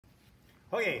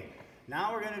Okay,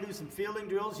 now we're going to do some fielding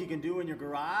drills you can do in your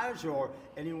garage or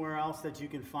anywhere else that you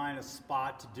can find a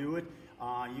spot to do it.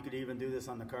 You could even do this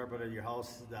on the carpet of your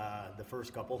house, the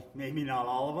first couple, maybe not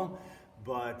all of them,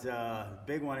 but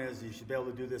big one is you should be able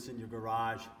to do this in your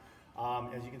garage.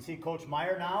 As you can see, Coach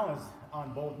Meyer now is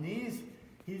on both knees.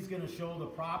 He's going to show the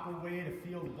proper way to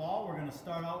field the ball. We're going to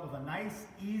start out with a nice,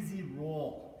 easy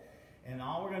roll. And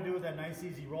all we're going to do with that nice,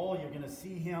 easy roll, you're going to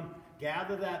see him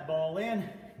gather that ball in,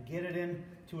 get it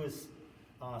into his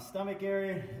stomach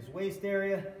area, his waist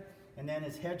area, and then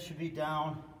his head should be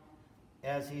down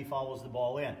as he follows the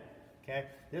ball in. Okay?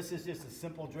 This is just a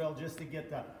simple drill just to get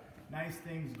the nice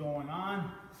things going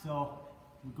on. So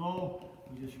we go,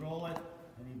 we just roll it,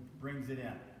 and he brings it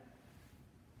in.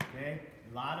 Okay?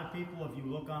 A lot of people, if you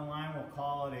look online, will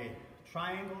call it a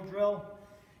triangle drill,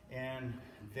 and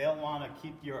they'll want to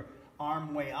keep your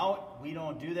arm way out. We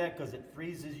don't do that because it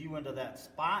freezes you into that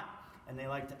spot, and they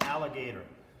like to alligator.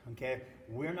 Okay,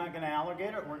 we're not going to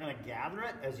alligator it. We're going to gather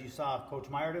it, as you saw Coach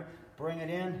Meyer do. Bring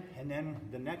it in, and then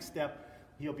the next step,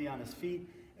 he'll be on his feet,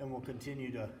 and we'll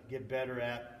continue to get better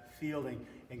at fielding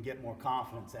and get more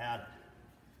confidence at it.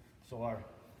 So our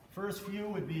first few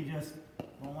would be just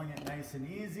rolling it nice and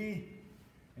easy,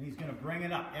 and he's going to bring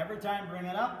it up. Every time, bring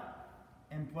it up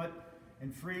and put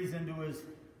and freeze into his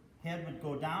head would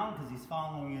go down because he's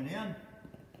following it in.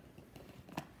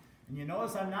 And you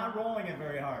notice I'm not rolling it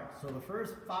very hard. So the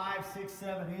first 5, 6,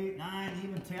 7, 8, 9,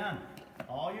 even 10,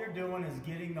 all you're doing is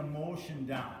getting the motion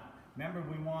down. Remember,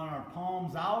 we want our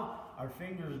palms out, our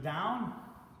fingers down.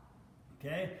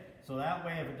 Okay? So that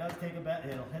way, if it does take a bit,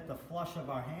 it'll hit the flush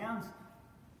of our hands.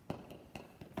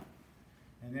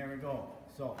 And there we go.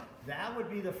 So that would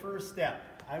be the first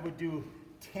step. I would do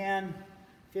 10,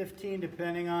 15,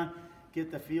 depending on, get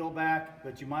the feel back,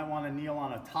 but you might want to kneel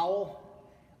on a towel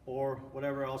or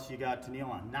whatever else you got to kneel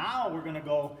on. Now we're going to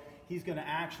go, he's going to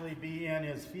actually be in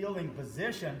his fielding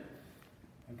position,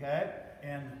 okay?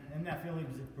 And in that fielding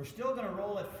position, we're still going to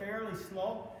roll it fairly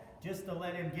slow just to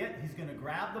let him get, he's going to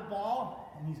grab the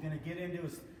ball and he's going to get into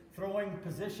his throwing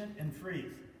position and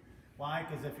freeze. Why?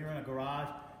 Because if you're in a garage,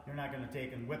 you're not going to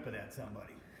take and whip it at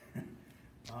somebody.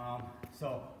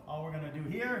 So all we're going to do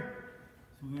here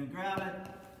is we're going to grab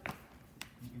it.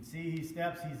 You can see he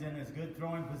steps, he's in his good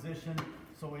throwing position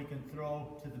so he can throw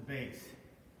to the base.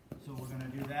 So we're going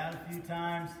to do that a few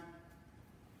times.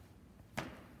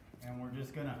 And we're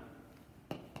just going to,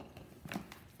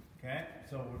 okay,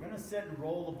 so we're going to sit and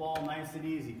roll the ball nice and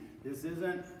easy. This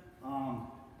isn't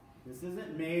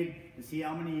made to see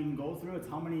how many you can go through, it's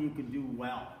how many you can do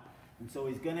well. And so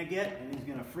he's going to get, and he's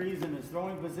going to freeze in his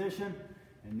throwing position,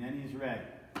 and then he's ready.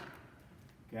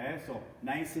 Okay, so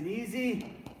nice and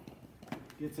easy.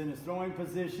 Gets in his throwing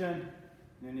position,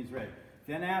 and then he's ready.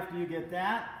 Then after you get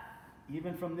that,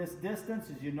 even from this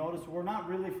distance, as you notice, we're not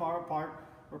really far apart.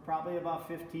 We're probably about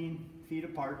 15 feet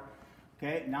apart.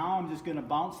 Okay, now I'm just going to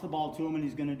bounce the ball to him, and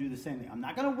he's going to do the same thing. I'm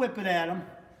not going to whip it at him,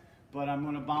 but I'm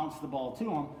going to bounce the ball to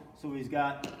him. So he's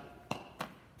got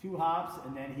 2 hops,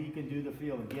 and then he can do the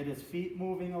field and get his feet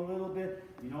moving a little bit.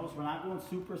 You notice we're not going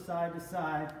super side to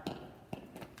side.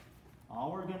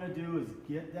 All we're going to do is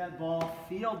get that ball,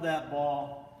 field that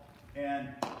ball, and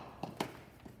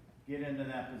get into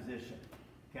that position.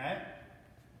 Okay?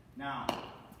 Now,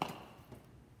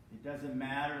 it doesn't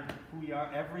matter who you are.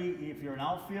 If you're an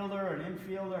outfielder, or an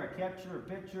infielder, a catcher, a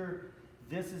pitcher,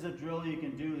 this is a drill you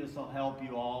can do. This will help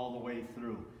you all the way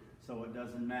through. So it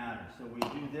doesn't matter. So we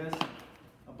do this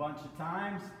a bunch of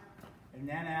times, and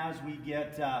then as we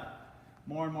get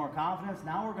more and more confidence,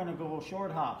 now we're going to go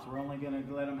short hops. We're only going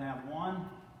to let him have 1,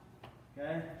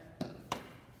 okay? And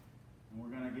we're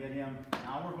going to get him,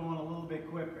 now we're going a little bit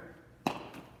quicker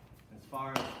as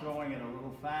far as throwing it a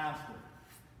little faster,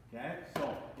 okay?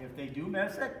 So if they do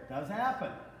miss it, does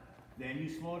happen. Then you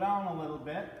slow down a little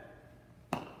bit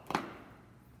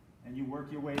and you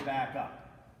work your way back up.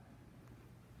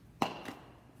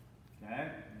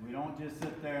 Okay? We don't just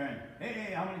sit there and,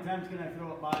 hey, how many times can I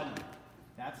throw it by them?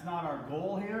 That's not our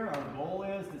goal here. Our goal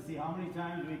is to see how many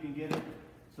times we can get it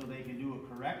so they can do it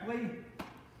correctly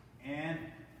and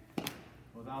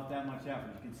without that much effort.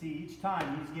 You can see each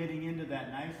time he's getting into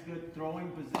that nice, good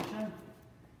throwing position.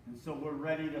 And so we're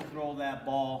ready to throw that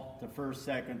ball to first,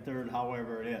 second, third,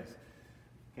 however it is.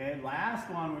 Okay, last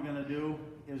one we're going to do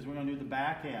is we're going to do the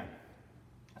backhand.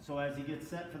 So as he gets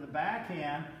set for the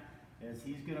backhand, as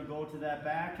he's going to go to that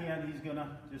backhand, he's going to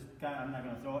just kind of, I'm not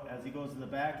going to throw it, as he goes to the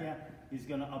backhand, he's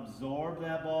going to absorb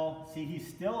that ball. See, he's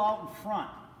still out in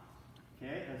front.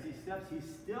 Okay, as he steps, he's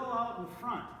still out in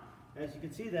front. As you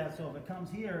can see that, so if it comes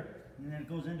here and then it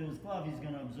goes into his glove, he's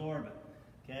going to absorb it.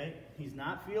 Okay, he's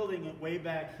not fielding it way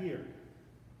back here.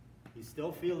 He's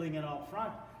still fielding it out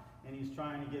front, and he's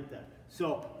trying to get that.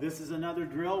 So this is another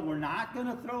drill. We're not going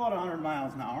to throw it 100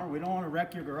 miles an hour. We don't want to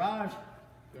wreck your garage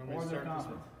or their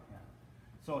confidence. Yeah.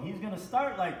 So he's going to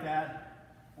start like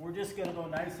that. We're just going to go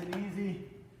nice and easy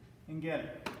and get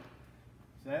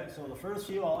it. So the first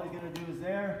few, all he's going to do is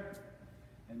there,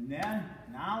 and then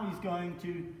now he's going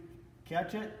to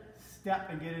catch it, step,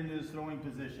 and get into his throwing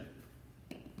position.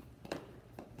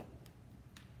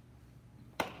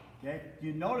 Okay,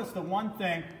 you notice the one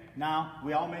thing, now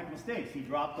we all make mistakes. He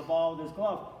dropped the ball with his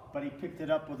glove, but he picked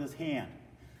it up with his hand.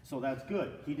 So that's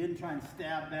good. He didn't try and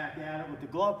stab back at it with the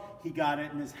glove. He got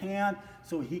it in his hand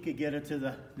so he could get it to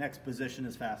the next position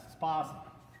as fast as possible.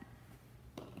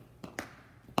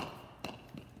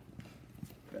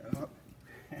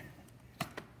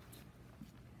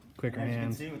 Quicker hands. As you can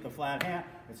hands. see with the flat hand,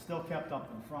 it's still kept up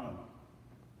in front of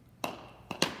him.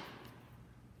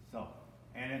 So,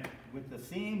 and with the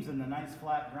seams and the nice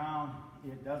flat ground,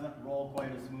 it doesn't roll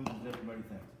quite as smooth as everybody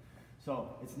thinks.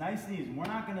 So it's nice and easy. We're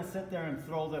not going to sit there and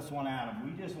throw this one at him.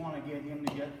 We just want to get him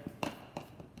to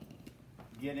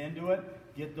get into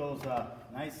it, get those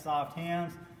nice soft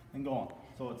hands and going.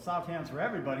 So it's soft hands for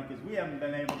everybody because we haven't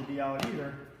been able to be out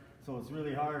either. So it's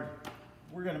really hard.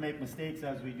 We're going to make mistakes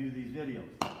as we do these videos.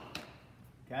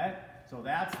 Okay, so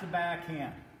that's the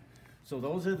backhand. So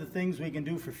those are the things we can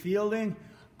do for fielding.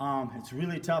 It's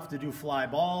really tough to do fly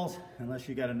balls unless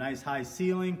you got a nice high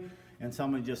ceiling and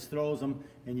someone just throws them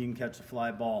and you can catch a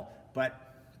fly ball.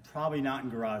 But probably not in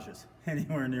garages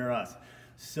anywhere near us.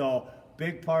 So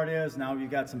big part is now we've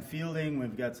got some fielding,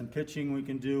 we've got some pitching we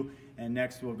can do, and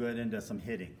next we'll get into some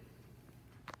hitting.